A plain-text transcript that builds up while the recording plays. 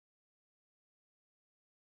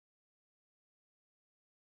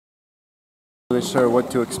really sure what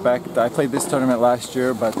to expect. I played this tournament last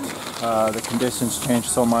year, but the conditions changed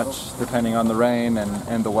so much depending on the rain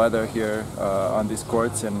and the weather here on these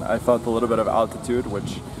courts, and I felt a little bit of altitude,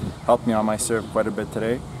 which helped me on my serve quite a bit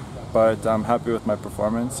today. But I'm happy with my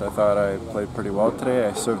performance. I thought I played pretty well today.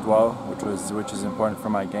 I served well, which is important for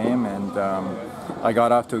my game, and I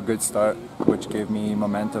got off to a good start, which gave me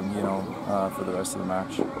momentum, you know, for the rest of the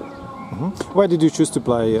match. Why did you choose to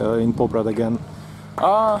play in Poprad again?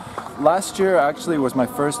 Last year actually was my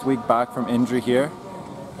first week back from injury here,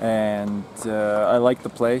 and I liked the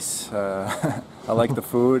place, I liked the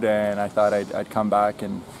food, and I thought I'd come back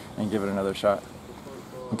and give it another shot.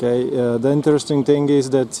 Okay, the interesting thing is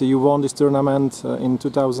that you won this tournament in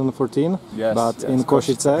 2014, yes, but in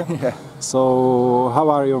Košice. Yeah. So how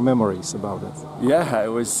are your memories about it? Yeah, it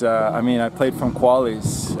was, I mean, I played from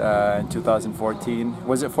qualies in 2014.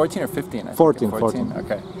 Was it 14 or 15? 14.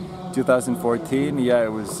 Okay. 2014, yeah,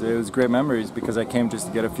 it was great memories because I came just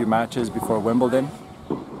to get a few matches before Wimbledon,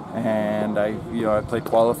 and I played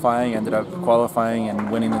qualifying, ended up qualifying and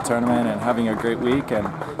winning the tournament and having a great week, and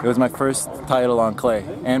it was my first title on clay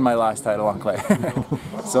and my last title on clay.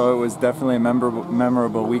 So it was definitely a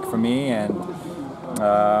memorable week for me, and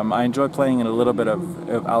I enjoy playing in a little bit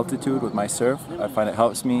of altitude with my serve. I find it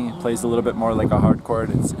helps me. It plays a little bit more like a hard court.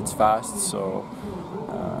 It's fast, so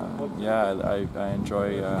yeah, I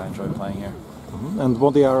enjoy playing here. And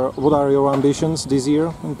what are your ambitions this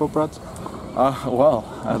year in Poprad? Well,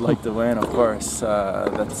 I'd like to win, of course.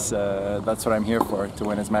 That's what I'm here for, to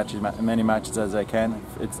win as many matches as I can.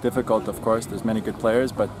 It's difficult, of course. There's many good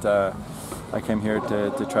players, but I came here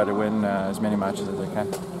to try to win as many matches as I can.